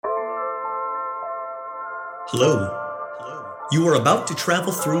Hello. You are about to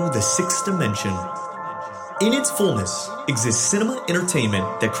travel through the sixth dimension. In its fullness exists cinema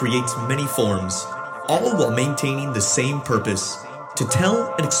entertainment that creates many forms, all while maintaining the same purpose to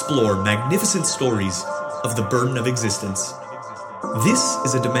tell and explore magnificent stories of the burden of existence. This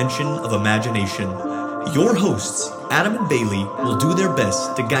is a dimension of imagination. Your hosts, Adam and Bailey, will do their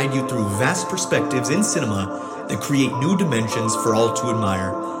best to guide you through vast perspectives in cinema that create new dimensions for all to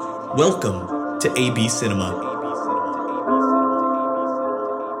admire. Welcome to AB Cinema.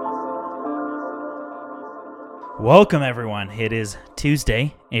 Welcome, everyone. It is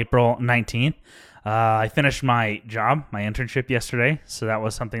Tuesday, April 19th. I finished my job, my internship yesterday, so that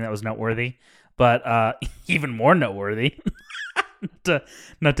was something that was noteworthy. But even more noteworthy,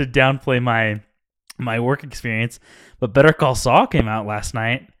 not to downplay my work experience, but Better Call Saul came out last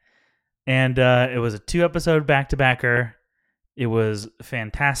night, and it was a 2-episode back-to-backer. It was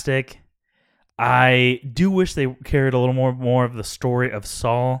fantastic. I do wish they carried a little more of the story of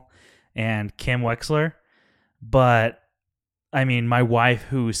Saul and Kim Wexler. But, I mean, my wife,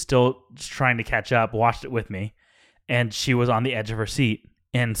 who's still trying to catch up, watched it with me, and she was on the edge of her seat.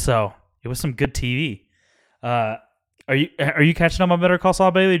 And so, it was some good TV. Are you catching up on Better Call Saul,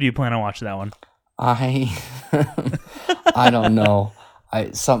 Bailey, or do you plan on watching that one? I don't know.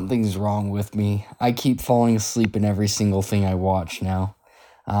 Something's wrong with me. I keep falling asleep in every single thing I watch now.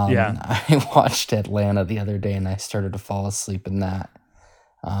 I watched Atlanta the other day, and I started to fall asleep in that.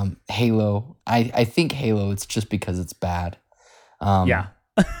 Halo. I think Halo. It's just because it's bad.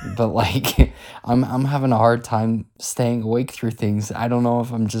 But like, I'm having a hard time staying awake through things. I don't know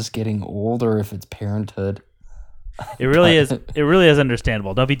if I'm just getting old or if it's parenthood. It really is. It really is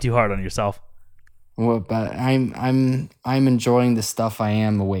understandable. Don't be too hard on yourself. Well, but I'm enjoying the stuff I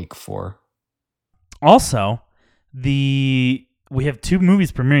am awake for. Also, we have 2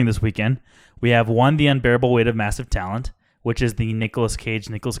 movies premiering this weekend. We have one, The Unbearable Weight of Massive Talent, which is the Nicolas Cage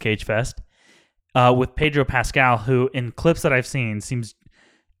Fest, with Pedro Pascal, who in clips that I've seen seems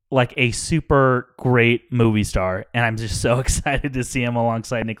like a super great movie star, and I'm just so excited to see him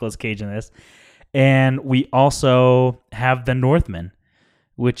alongside Nicolas Cage in this. And we also have The Northman,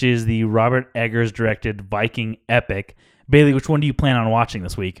 which is the Robert Eggers directed Viking epic. Bailey, which one do you plan on watching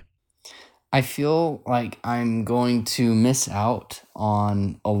this week? I feel like I'm going to miss out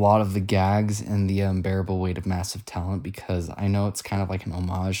on a lot of the gags in The Unbearable Weight of Massive Talent because I know it's kind of like an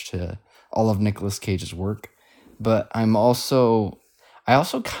homage to all of Nicolas Cage's work, but I also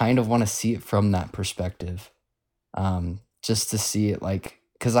kind of want to see it from that perspective, just to see it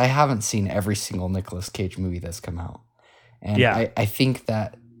because I haven't seen every single Nicolas Cage movie that's come out, and Yeah. I think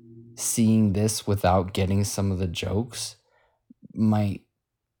that seeing this without getting some of the jokes might.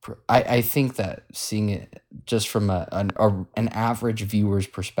 I think that seeing it just from an average viewer's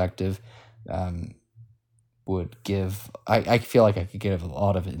perspective would give... I feel like I could give a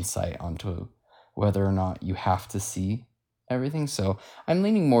lot of insight onto whether or not you have to see everything. So I'm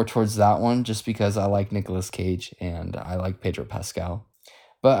leaning more towards that one just because I like Nicolas Cage and I like Pedro Pascal.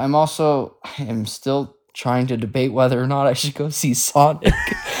 But I'm still trying to debate whether or not I should go see Sonic.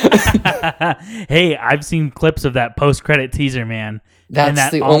 Hey, I've seen clips of that post-credit teaser, man. That's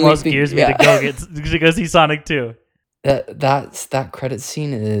that the almost only thing, gears me to go see Sonic 2. That credit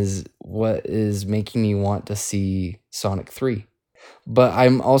scene is what is making me want to see Sonic 3. But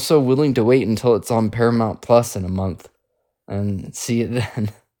I'm also willing to wait until it's on Paramount Plus in a month and see it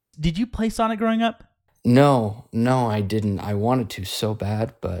then. Did you play Sonic growing up? No, I didn't. I wanted to so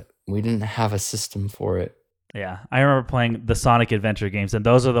bad, but we didn't have a system for it. Yeah, I remember playing the Sonic Adventure games, and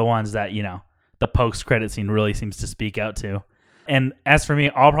those are the ones that, the post-credit scene really seems to speak out to. And as for me,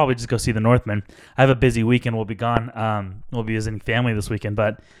 I'll probably just go see The Northman. I have a busy weekend. We'll be gone. We'll be visiting family this weekend.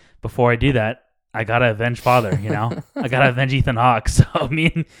 But before I do that, I got to avenge father, I got to avenge Ethan Hawke. So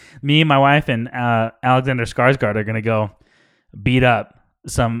me, my wife, and Alexander Skarsgård are going to go beat up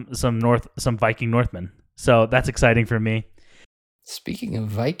some Viking Northmen. So that's exciting for me. Speaking of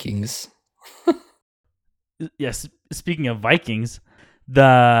Vikings... Yes, speaking of Vikings,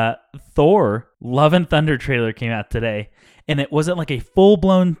 the Thor Love and Thunder trailer came out today. And it wasn't like a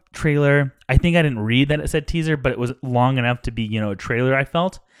full-blown trailer. I think I didn't read that it said teaser, but it was long enough to be, a trailer, I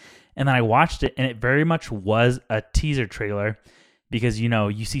felt. And then I watched it, and it very much was a teaser trailer because,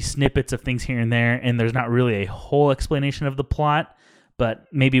 you see snippets of things here and there, and there's not really a whole explanation of the plot, but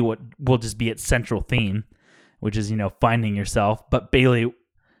maybe what will just be its central theme, which is, finding yourself. But Bailey,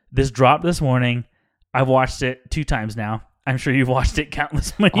 this dropped this morning. I've watched it 2 times now. I'm sure you've watched it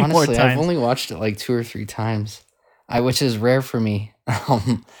countless more times. Honestly, I've only watched it like 2 or 3 times. Which is rare for me.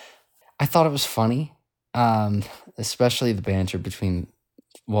 I thought it was funny, especially the banter between,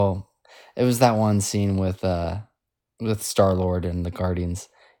 well, It was that one scene with Star-Lord and the Guardians.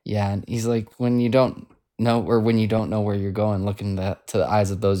 Yeah, and he's like, when you don't know where you're going, look to the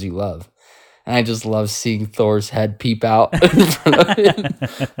eyes of those you love. And I just love seeing Thor's head peep out in front of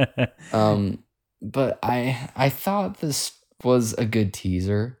him. But I thought this was a good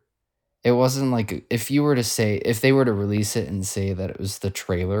teaser. It wasn't like, if they were to release it and say that it was the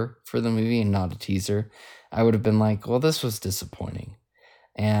trailer for the movie and not a teaser, I would have been like, well, this was disappointing.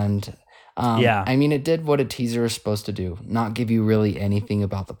 And Yeah. I mean, it did what a teaser is supposed to do, not give you really anything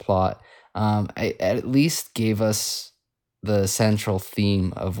about the plot. I at least gave us the central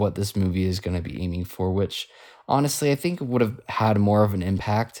theme of what this movie is going to be aiming for, which honestly I think would have had more of an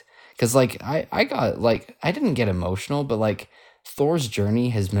impact. Because like I got like, I didn't get emotional, but like Thor's journey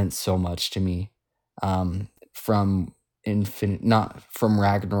has meant so much to me, from not from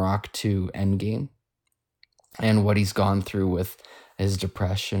Ragnarok to Endgame, and what he's gone through with his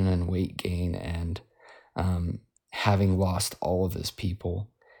depression and weight gain, and having lost all of his people.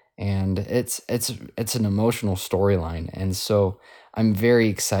 And it's an emotional storyline, and so I'm very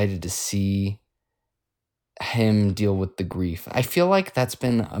excited to see him deal with the grief. I feel like that's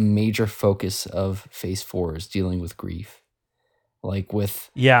been a major focus of Phase 4, is dealing with grief, like with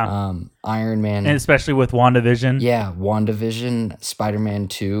Iron Man, and especially with WandaVision. Yeah, WandaVision, Spider-Man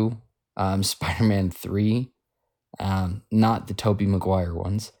 2, Spider-Man 3, not the Tobey Maguire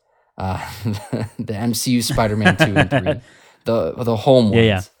ones, the MCU Spider-Man 2 and 3, the home ones.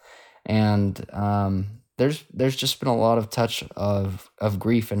 Yeah. And there's just been a lot of touch of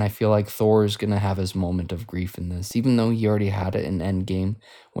grief, and I feel like Thor is gonna have his moment of grief in this, even though he already had it in Endgame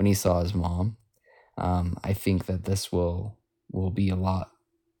when he saw his mom. I think that this will be a lot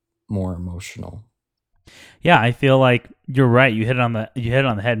more emotional. Yeah, I feel like you're right. You hit it on the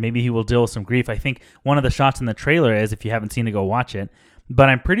head. Maybe he will deal with some grief. I think one of the shots in the trailer is, if you haven't seen it, go watch it. But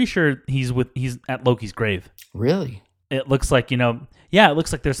I'm pretty sure he's at Loki's grave. Really? It looks like, it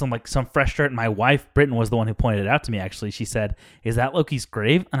looks like there's some fresh dirt. My wife, Britton, was the one who pointed it out to me, actually. She said, "Is that Loki's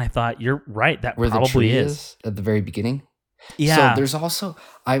grave?" And I thought, you're right. That where probably the tree is. At the very beginning? Yeah. So there's also,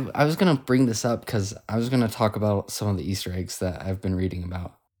 I was going to bring this up because I was going to talk about some of the Easter eggs that I've been reading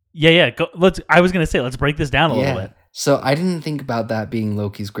about. Yeah. I was going to say, let's break this down a little bit. So I didn't think about that being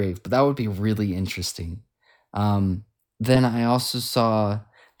Loki's grave, but that would be really interesting. Then I also saw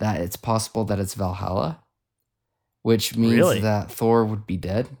that it's possible that it's Valhalla, which means that Thor would be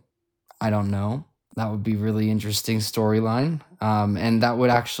dead. I don't know. That would be really interesting storyline. And that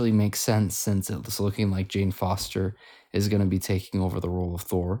would actually make sense, since it's looking like Jane Foster is going to be taking over the role of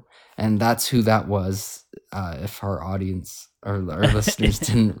Thor. And that's who that was, if our audience or our listeners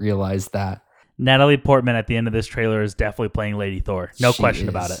didn't realize that. Natalie Portman at the end of this trailer is definitely playing Lady Thor. No question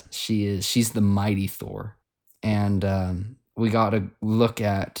about it. She is. She's the mighty Thor. And we got to look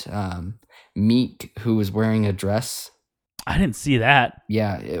at Meek, who was wearing a dress. I didn't see that.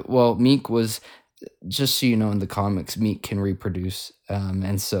 Yeah. Meek was, just so you know, in the comics, Meek can reproduce.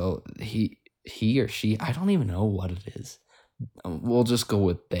 And so he or she, I don't even know what it is. We'll just go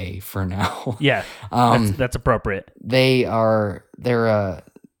with they for now. Yeah, that's appropriate. They're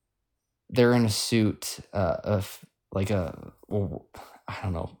in a suit of like I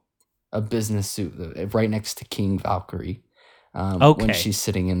don't know, a business suit right next to King Valkyrie. When she's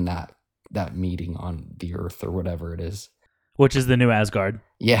sitting in that meeting on the Earth or whatever it is, which is the new Asgard.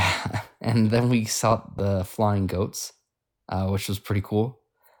 Yeah, and then we saw the flying goats, which was pretty cool.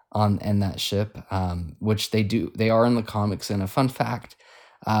 And that ship, which they are in the comics. And a fun fact,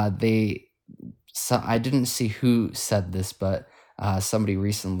 I didn't see who said this, but somebody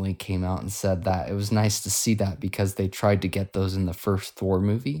recently came out and said that it was nice to see that, because they tried to get those in the first Thor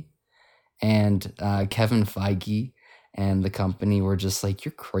movie, and Kevin Feige and the company were just like,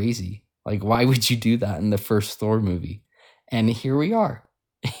 "You're crazy! Like, why would you do that in the first Thor movie?" And here we are.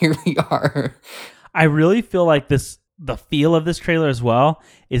 Here we are. I really feel like the feel of this trailer as well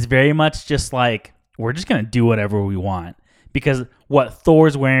is very much just like, we're just going to do whatever we want, because what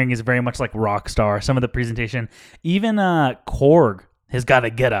Thor's wearing is very much like Rockstar. Some of the presentation, even Korg has got a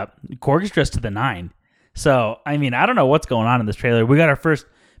get up. Korg's dressed to the nine. So, I mean, I don't know what's going on in this trailer. We got our first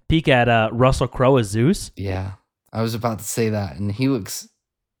peek at Russell Crowe as Zeus. Yeah, I was about to say that, and he looks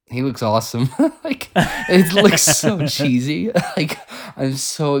awesome. Like, it looks so cheesy. Like, I'm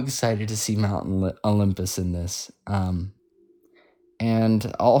so excited to see Mount Olympus in this.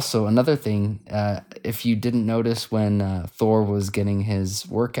 And also another thing, if you didn't notice when Thor was getting his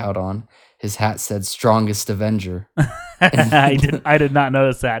workout on, his hat said "Strongest Avenger." I did not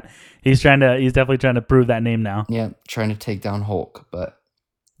notice that. He's definitely trying to prove that name now. Yeah, trying to take down Hulk, but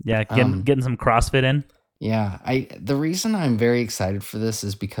yeah, getting some CrossFit in. Yeah, the reason I'm very excited for this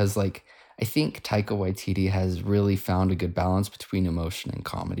is because, like, I think Taika Waititi has really found a good balance between emotion and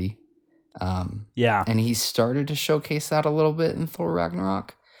comedy. Yeah. And he started to showcase that a little bit in Thor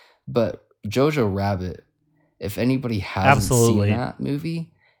Ragnarok. But Jojo Rabbit, if anybody hasn't seen Absolutely. that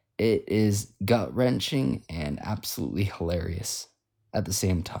movie, it is gut-wrenching and absolutely hilarious at the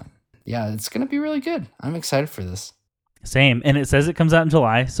same time. Yeah, it's going to be really good. I'm excited for this. Same. And it says it comes out in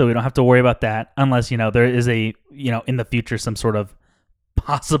July, so we don't have to worry about that unless, there is a, in the future, some sort of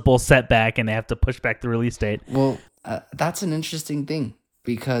possible setback and they have to push back the release date. Well, that's an interesting thing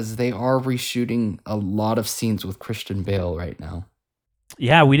because they are reshooting a lot of scenes with Christian Bale right now.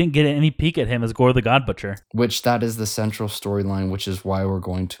 Yeah, we didn't get any peek at him as Gore the God Butcher. Which that is the central storyline, which is why we're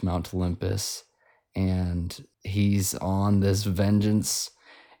going to Mount Olympus. And he's on this vengeance.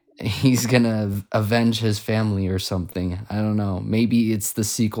 He's going to avenge his family or something. I don't know. Maybe it's the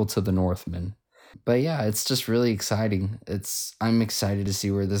sequel to The Northman. But yeah, it's just really exciting. I'm excited to see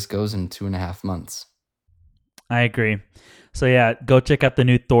where this goes in 2.5 months. I agree. So yeah, go check out the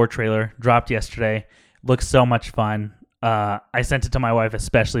new Thor trailer. Dropped yesterday. Looks so much fun. I sent it to my wife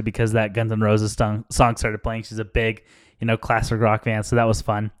especially because that Guns N' Roses song started playing. She's a big, classic rock fan, so that was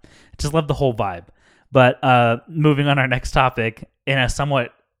fun. Just love the whole vibe. But moving on our next topic, in a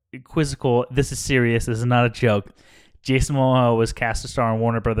somewhat quizzical, this is serious, this is not a joke, Jason Momoa was cast to star in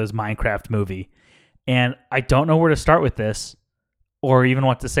Warner Brothers' Minecraft movie. And I don't know where to start with this or even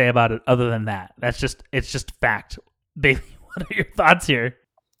what to say about it other than that. It's just fact. Baby, what are your thoughts here?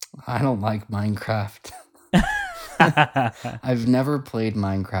 I don't like Minecraft. I've never played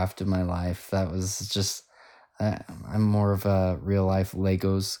Minecraft in my life. That was just, I'm more of a real life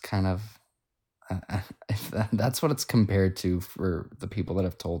Legos kind of, that's what it's compared to for the people that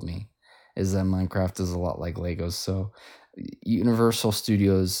have told me, is that Minecraft is a lot like Legos. So Universal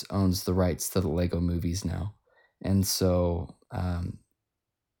Studios owns the rights to the Lego movies now. And so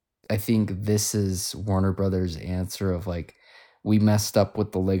I think this is Warner Brothers' answer of like, we messed up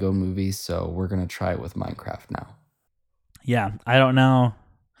with the Lego movies, so we're going to try it with Minecraft now. Yeah, I don't know.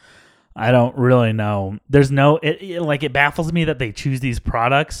 I don't really know. There's no, it baffles me that they choose these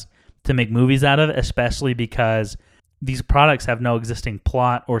products to make movies out of, especially because these products have no existing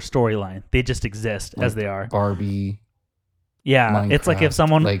plot or storyline. They just exist as they are. Barbie. Yeah, Minecraft, it's like if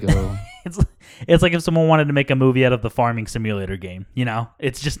someone Lego. it's like if someone wanted to make a movie out of the farming simulator game.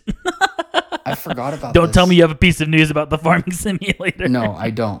 It's just. I forgot about. Don't this. tell me you have a piece of news about the farming simulator. No,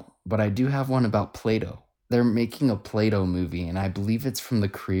 I don't. But I do have one about Play-Doh. They're making a Play-Doh movie, and I believe it's from the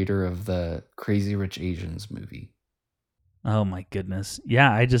creator of the Crazy Rich Asians movie. Oh my goodness!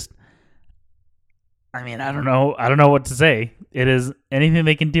 Yeah, I don't know. I don't know what to say. It is anything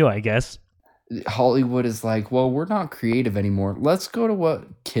they can do, I guess. Hollywood is like, well, we're not creative anymore. Let's go to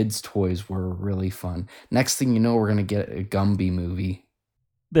what kids' toys were really fun. Next thing you know, we're gonna get a Gumby movie.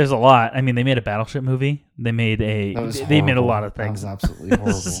 There's a lot. I mean, they made a Battleship movie. They made a lot of things. That was absolutely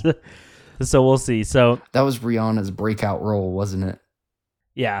horrible. So we'll see. So that was Rihanna's breakout role, wasn't it?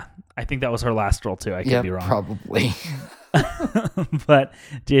 Yeah, I think that was her last role too. I could be wrong. Probably. But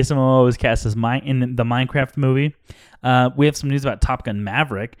Jason Momoa was cast as in the Minecraft movie. We have some news about Top Gun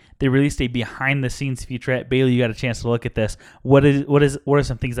Maverick. They released a behind-the-scenes featurette. Bailey, you got a chance to look at this. What are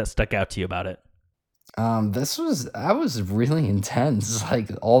some things that stuck out to you about it? That was really intense.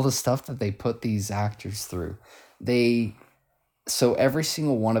 Like all the stuff that they put these actors through. So every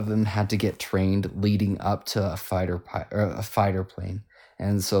single one of them had to get trained leading up to a fighter plane,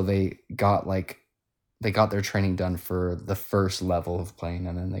 and so they got their training done for the first level of plane,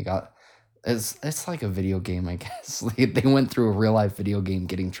 and then it's like a video game, I guess. They went through a real life video game,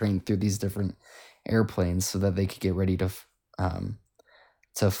 getting trained through these different airplanes so that they could get ready to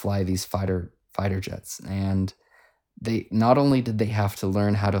fly these fighter jets. And they not only did they have to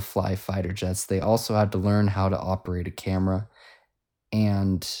learn how to fly fighter jets, they also had to learn how to operate a camera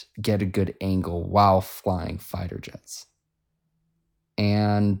and get a good angle while flying fighter jets.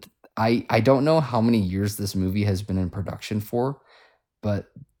 And I don't know how many years this movie has been in production for,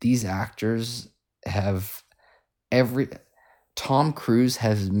 but these actors Tom Cruise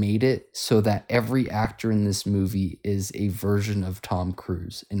has made it so that every actor in this movie is a version of Tom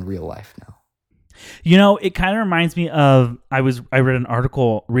Cruise in real life now. It kind of reminds me of, I read an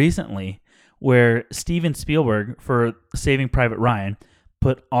article recently where Steven Spielberg, for Saving Private Ryan,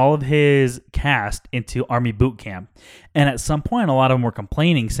 put all of his cast into Army boot camp. And at some point, a lot of them were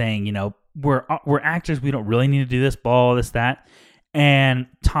complaining, saying, we're actors, we don't really need to do this, blah, this, that. And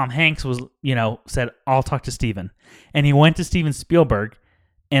Tom Hanks said, I'll talk to Steven. And he went to Steven Spielberg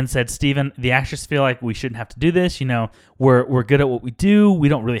and said, Steven, the actors feel like we shouldn't have to do this. We're good at what we do. We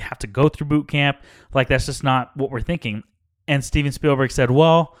don't really have to go through boot camp. Like, that's just not what we're thinking. And Steven Spielberg said,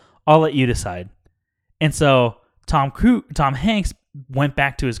 well, I'll let you decide. And so Tom Hanks went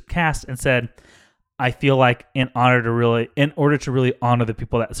back to his cast and said, I feel like in order to really honor the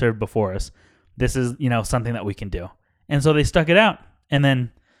people that served before us, this is, something that we can do. And so they stuck it out. And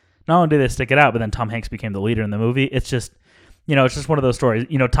then not only did they stick it out, but then Tom Hanks became the leader in the movie. It's just, it's just one of those stories.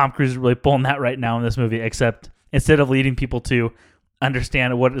 Tom Cruise is really pulling that right now in this movie, except instead of leading people to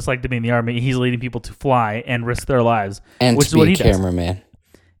understand what it's like to be in the Army, he's leading people to fly and risk their lives. And which to be a cameraman.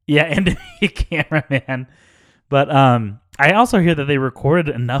 Yeah, and to be a cameraman. But I also hear that they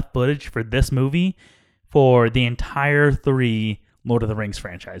recorded enough footage for this movie for the entire 3 Lord of the Rings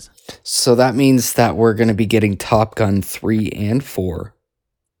franchise. So that means that we're going to be getting Top Gun 3 and 4.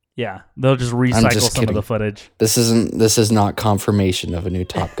 Yeah, they'll just recycle some of the footage. This is not confirmation of a new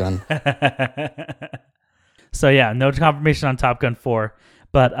Top Gun. So yeah, no confirmation on Top Gun 4.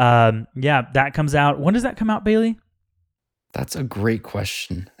 But yeah, that comes out. When does that come out, Bailey? That's a great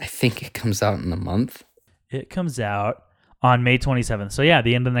question. I think it comes out in a month. It comes out on May 27th. So yeah,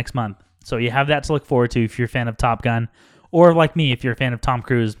 the end of next month. So you have that to look forward to if you're a fan of Top Gun, or like me, if you're a fan of Tom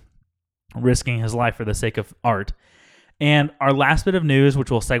Cruise risking his life for the sake of art. And our last bit of news,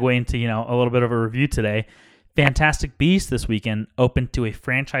 which will segue into, a little bit of a review today, Fantastic Beasts this weekend opened to a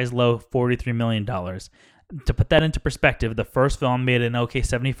franchise low $43 million. To put that into perspective, the first film made an okay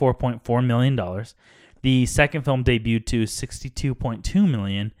 $74.4 million. The second film debuted to $62.2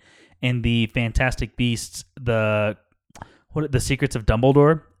 million. And the Fantastic Beasts, the Secrets of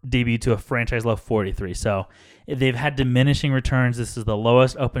Dumbledore, debuted to a franchise low 43. So they've had diminishing returns. This is the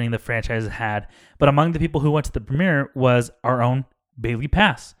lowest opening the franchise has had. But among the people who went to the premiere was our own Bailey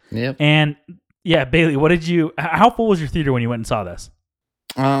Pass. Yep. And yeah, Bailey, how full was your theater when you went and saw this?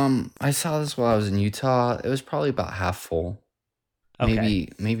 I saw this while I was in Utah. It was probably about half full. Okay.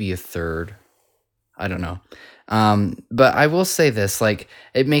 Maybe a third. I don't know. But I will say this,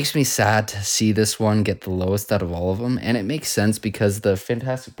 it makes me sad to see this one get the lowest out of all of them. And it makes sense because the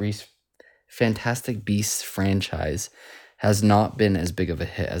Fantastic Beasts franchise has not been as big of a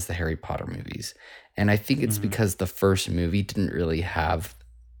hit as the Harry Potter movies. And I think it's because the first movie didn't really have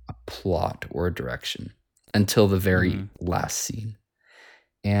a plot or a direction until the very last scene.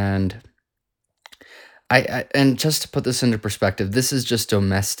 And and just to put this into perspective, this is just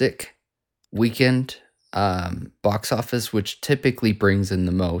domestic weekend box office, which typically brings in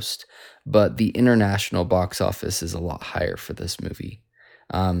the most, but the international box office is a lot higher for this movie.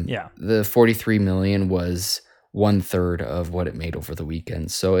 The 43 million was 1/3 of what it made over the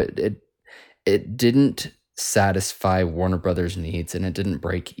weekend, so it didn't satisfy Warner Brothers' needs, and it didn't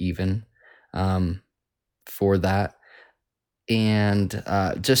break even for that. And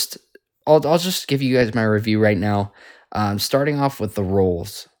I'll just give you guys my review right now. Starting off with the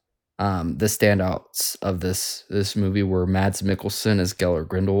roles. The standouts of this movie were Mads Mikkelsen as Gellert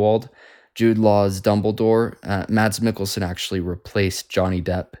Grindelwald, Jude Law as Dumbledore. Mads Mikkelsen actually replaced Johnny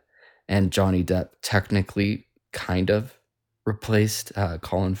Depp, and Johnny Depp technically kind of replaced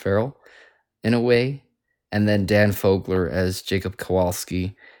Colin Farrell in a way. And then Dan Fogler as Jacob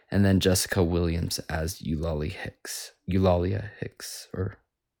Kowalski, and then Jessica Williams as Eulalia Hicks, or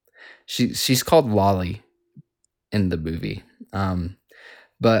she's called Lolly in the movie.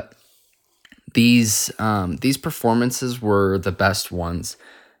 But these performances were the best ones.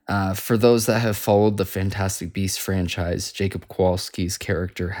 For those that have followed the Fantastic Beasts franchise, Jacob Kowalski's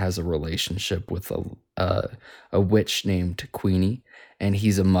character has a relationship with a witch named Queenie, and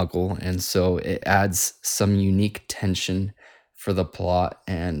he's a muggle, and so it adds some unique tension for the plot.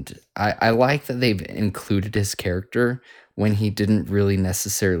 And I like that they've included his character when he didn't really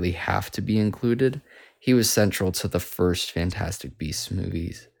necessarily have to be included. He was central to the first Fantastic Beasts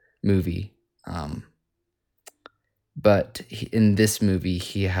movie. But in this movie,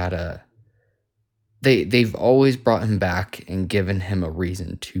 he had they've always brought him back and given him a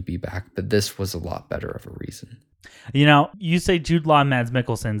reason to be back, but this was a lot better of a reason. You say Jude Law and Mads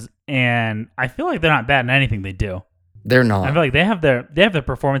Mikkelsen's, and I feel like they're not bad in anything they do. They're not. I feel like they have their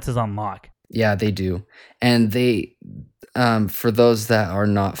performances on lock. Yeah, they do. And they, for those that are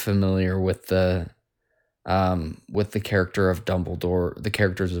not familiar with the character of Dumbledore, the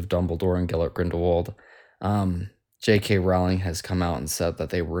characters of Dumbledore and Gellert Grindelwald, J.K. Rowling has come out and said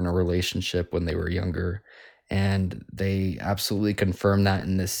that they were in a relationship when they were younger, and they absolutely confirmed that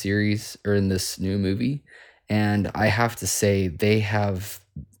in this series, or in this new movie. And I have to say, they have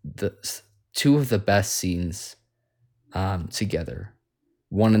two of the best scenes together.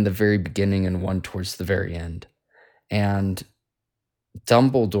 One in the very beginning and one towards the very end. And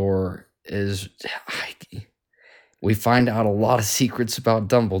Dumbledore we find out a lot of secrets about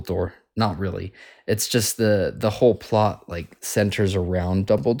Dumbledore. not really. It's just the whole plot like centers around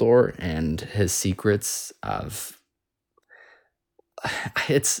Dumbledore and his secrets of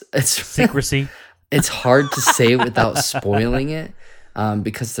it's Secrecy. it's hard to say without spoiling it,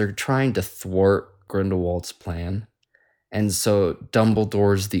 because they're trying to thwart Grindelwald's plan. And so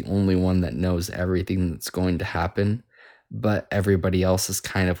Dumbledore's the only one that knows everything that's going to happen, but everybody else is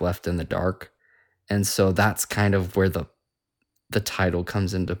kind of left in the dark. And so that's kind of where the title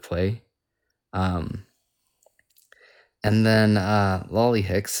comes into play. Um, and then Lolly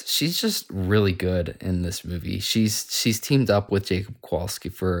Hicks, she's just really good in this movie. She's teamed up with Jacob Kowalski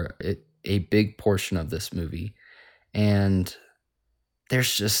for a big portion of this movie, and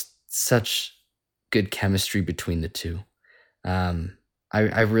there's just such good chemistry between the two.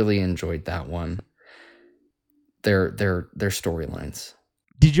 I really enjoyed that one. Their storylines.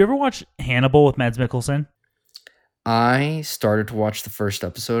 Did you ever watch Hannibal with Mads Mikkelsen? I started to watch the first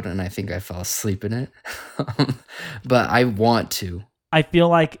episode and I think I fell asleep in it. But I want to. I feel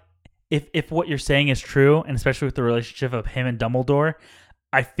like if what you're saying is true, and especially with the relationship of him and Dumbledore,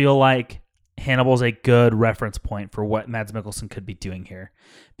 I feel like Hannibal's a good reference point for what Mads Mikkelsen could be doing here.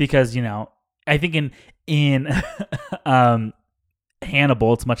 Because, I think in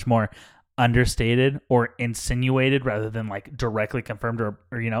Hannibal, it's much more understated or insinuated rather than like directly confirmed or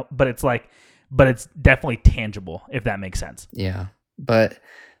but it's definitely tangible, if that makes sense. Yeah. But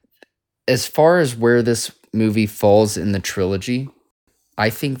as far as where this movie falls in the trilogy,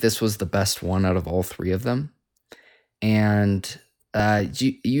 I think this was the best one out of all three of them. And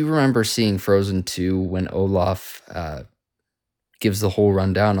you remember seeing Frozen 2 when Olaf gives the whole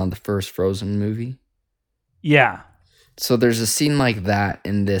rundown on the first Frozen movie? Yeah. So there's a scene like that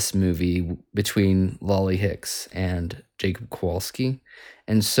in this movie between Lolly Hicks and Jacob Kowalski.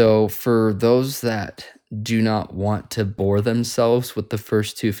 And so for those that do not want to bore themselves with the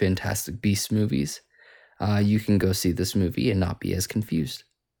first two Fantastic Beasts movies, you can go see this movie and not be as confused.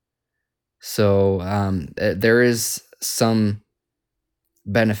 So there is some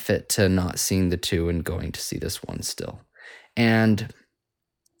benefit to not seeing the two and going to see this one still. And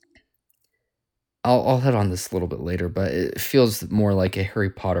I'll hit on this a little bit later, but it feels more like a Harry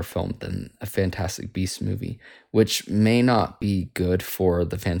Potter film than a Fantastic Beasts movie, which may not be good for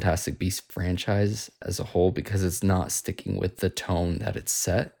the Fantastic Beasts franchise as a whole because it's not sticking with the tone that it's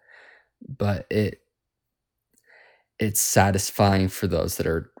set, but it's satisfying for those that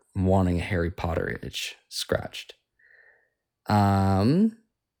are wanting a Harry Potter itch scratched. The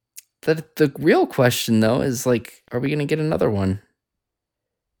real question though is like, are we going to get another one?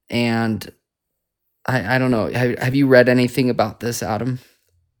 And I don't know. Have you read anything about this, Adam?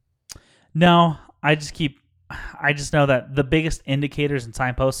 No, I just know that the biggest indicators and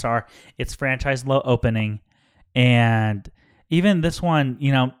signposts are it's franchise low opening, and even this one,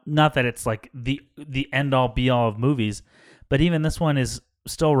 not that it's like the end all be all of movies, but even this one is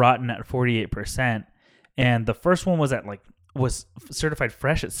still rotten at 48%, and the first one was certified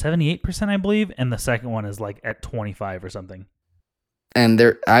fresh at 78%, I believe, and the second one is like at 25 or something.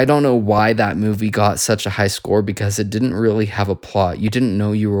 And I don't know why that movie got such a high score because it didn't really have a plot. You didn't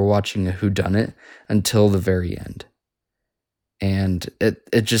know you were watching a whodunit until the very end. And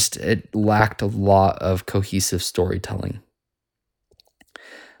it lacked a lot of cohesive storytelling.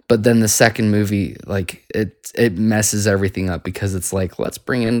 But then the second movie, like it messes everything up because it's like, let's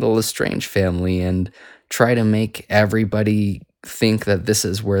bring in the Lestrange family and try to make everybody think that this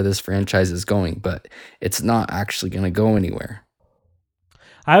is where this franchise is going, but it's not actually going to go anywhere.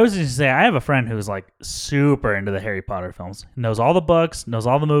 I was just say I have a friend who's like super into the Harry Potter films. Knows all the books, knows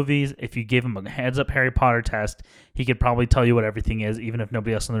all the movies. If you gave him a heads up Harry Potter test, he could probably tell you what everything is, even if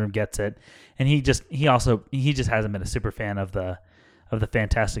nobody else in the room gets it. And he just hasn't been a super fan of the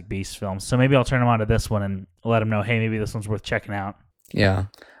Fantastic Beasts films. So maybe I'll turn him on to this one and let him know, hey, maybe this one's worth checking out. Yeah.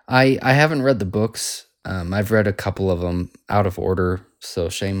 I haven't read the books. I've read a couple of them out of order, so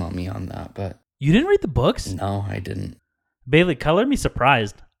shame on me on that. But you didn't read the books? No, I didn't. Bailey, color me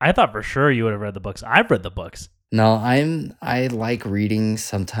surprised. I thought for sure you would have read the books. I've read the books. No, I like reading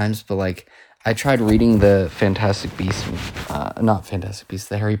sometimes, but like I tried reading the Fantastic Beasts, not Fantastic Beasts,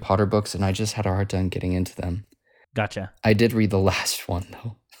 the Harry Potter books, and I just had a hard time getting into them. Gotcha. I did read the last one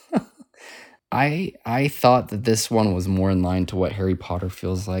though. I thought that this one was more in line to what Harry Potter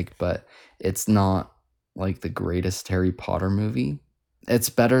feels like, but it's not like the greatest Harry Potter movie. It's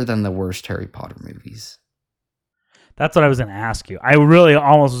better than the worst Harry Potter movies. That's what I was going to ask you. I really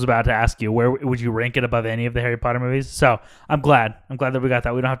almost was about to ask you, where would you rank it above any of the Harry Potter movies? So I'm glad that we got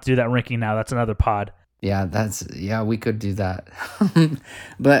that. We don't have to do that ranking now. That's another pod. Yeah, we could do that.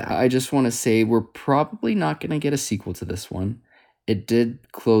 But I just want to say we're probably not going to get a sequel to this one. It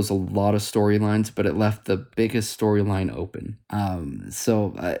did close a lot of storylines, but it left the biggest storyline open.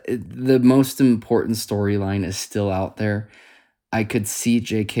 The most important storyline is still out there. I could see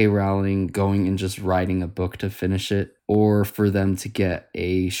J.K. Rowling going and just writing a book to finish it, or for them to get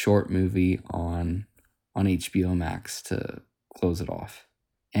a short movie on HBO Max to close it off.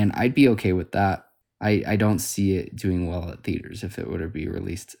 And I'd be okay with that. I don't see it doing well at theaters if it were to be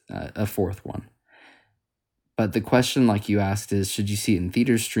released, a fourth one. But the question, like you asked, is should you see it in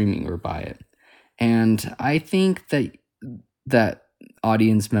theaters, streaming, or buy it? And I think that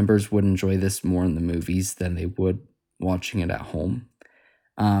audience members would enjoy this more in the movies than they would watching it at home.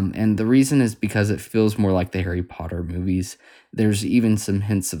 And the reason is because it feels more like the Harry Potter movies. There's even some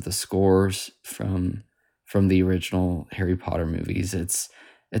hints of the scores from the original Harry Potter movies. It's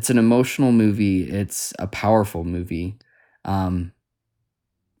an emotional movie. It's a powerful movie.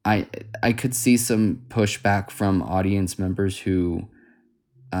 I could see some pushback from audience members who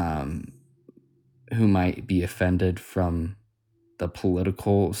might be offended from the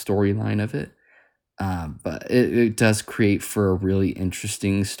political storyline of it. But it does create for a really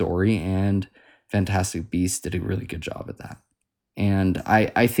interesting story, and Fantastic Beasts did a really good job at that. And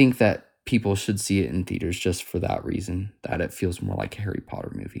I think that people should see it in theaters just for that reason, that it feels more like a Harry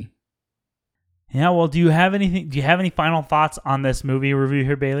Potter movie. Yeah, well, do you have any final thoughts on this movie review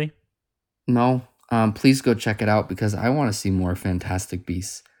here, Bailey? No. Please go check it out because I want to see more Fantastic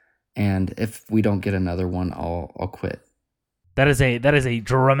Beasts. And if we don't get another one, I'll quit. That is a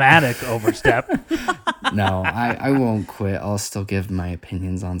dramatic overstep. No, I won't quit. I'll still give my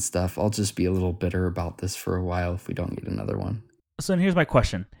opinions on stuff. I'll just be a little bitter about this for a while if we don't get another one. So here's my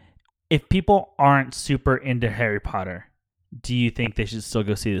question. If people aren't super into Harry Potter, do you think they should still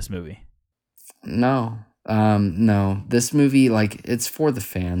go see this movie? No. No. This movie, it's for the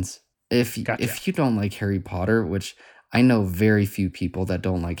fans. Gotcha. If you don't like Harry Potter, which I know very few people that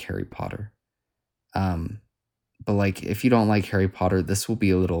don't like Harry Potter. But if you don't like Harry Potter, this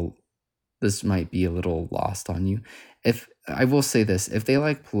might be a little lost on you. If I will say this, if they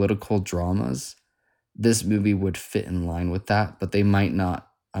like political dramas, this movie would fit in line with that, but they might not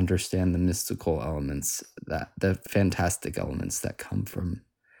understand the mystical elements, the fantastic elements that come from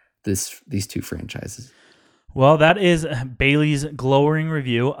these two franchises. Well, that is Bailey's glowing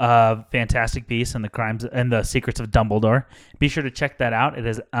review of Fantastic Beasts and the Crimes and the Secrets of Dumbledore. Be sure to check that out.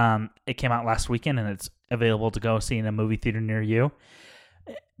 It came out last weekend and it's available to go see in a movie theater near you.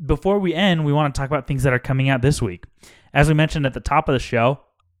 Before we end, we want to talk about things that are coming out this week. As we mentioned at the top of the show,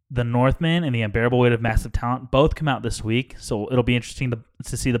 The Northman and The Unbearable Weight of Massive Talent both come out this week, so it'll be interesting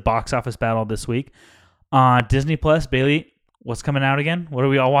to see the box office battle this week. Disney Plus, Bailey, what's coming out again? What are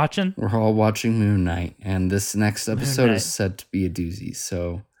we all watching? We're all watching Moon Knight, and this next episode is said to be a doozy,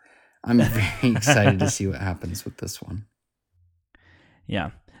 so I'm very excited to see what happens with this one.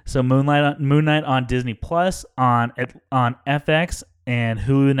 Yeah. So Moon Knight on Disney Plus, on FX and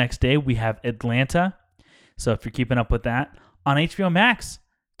Hulu the next day. We have Atlanta. So if you're keeping up with that, on HBO Max,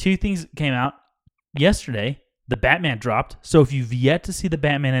 two things came out yesterday. The Batman dropped. So if you've yet to see the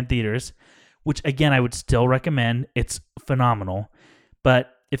Batman in theaters, which again I would still recommend, it's phenomenal.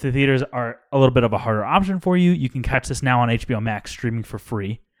 But if the theaters are a little bit of a harder option for you, you can catch this now on HBO Max streaming for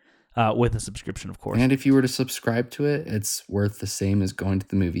free. With a subscription, of course. And if you were to subscribe to it, it's worth the same as going to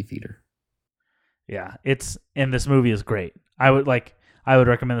the movie theater. Yeah, and this movie is great. I would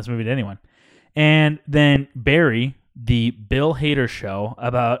recommend this movie to anyone. And then Barry, the Bill Hader show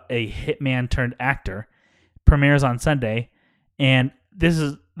about a hitman turned actor, premieres on Sunday. And this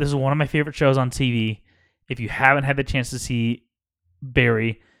is one of my favorite shows on TV. If you haven't had the chance to see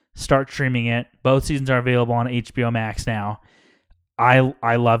Barry, start streaming it. Both seasons are available on HBO Max now.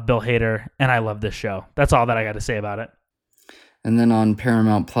 I love Bill Hader, and I love this show. That's all that I got to say about it. And then on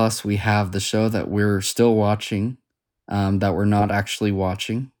Paramount Plus, we have the show that we're still watching, that we're not actually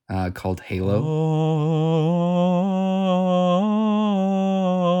watching, called Halo.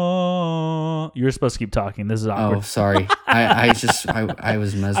 Oh, you're supposed to keep talking. This is awkward. Oh, sorry. I was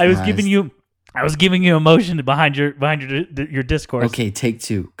mesmerized. I was giving you emotion behind your discourse. Okay, take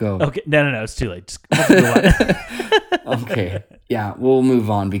two. Go. Okay, no, it's too late. Just move on. Okay, yeah, we'll move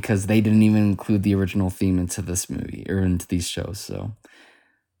on because they didn't even include the original theme into this movie or into these shows. So,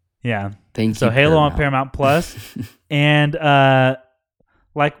 yeah, thank you. So Halo on Paramount Plus, and we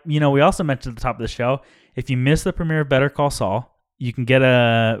also mentioned at the top of the show, if you missed the premiere of Better Call Saul, you can get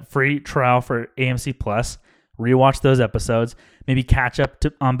a free trial for AMC Plus. Rewatch those episodes. Maybe catch up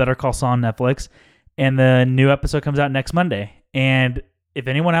on Better Call Saul on Netflix. And the new episode comes out next Monday. And if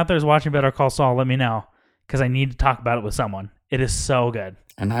anyone out there is watching Better Call Saul, let me know because I need to talk about it with someone. It is so good.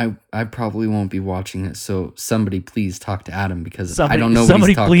 And I probably won't be watching it, so somebody please talk to Adam because I don't know what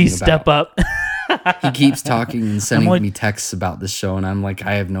somebody he's talking please about. step up. He keeps talking and sending me texts about this show, and I'm like,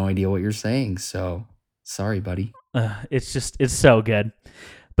 I have no idea what you're saying, so sorry, buddy. It's so good.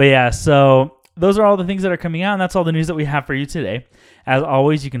 But yeah, so those are all the things that are coming out, and that's all the news that we have for you today. As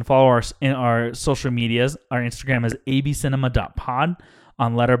always, you can follow us in our social medias. Our Instagram is abcinema.pod.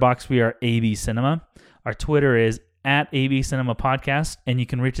 On Letterboxd, we are abcinema. Our Twitter is @abcinemapodcast, and you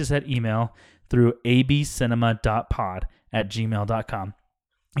can reach us at email through abcinema.pod@gmail.com.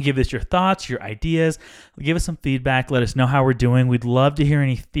 Give us your thoughts, your ideas, give us some feedback, let us know how we're doing. We'd love to hear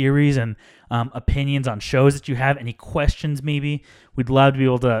any theories and opinions on shows that you have, any questions maybe. We'd love to be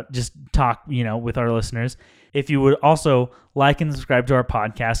able to just talk, with our listeners. If you would also like and subscribe to our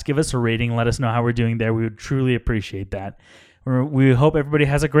podcast, give us a rating, let us know how we're doing there. We would truly appreciate that. We hope everybody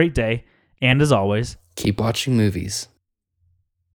has a great day, and as always, keep watching movies.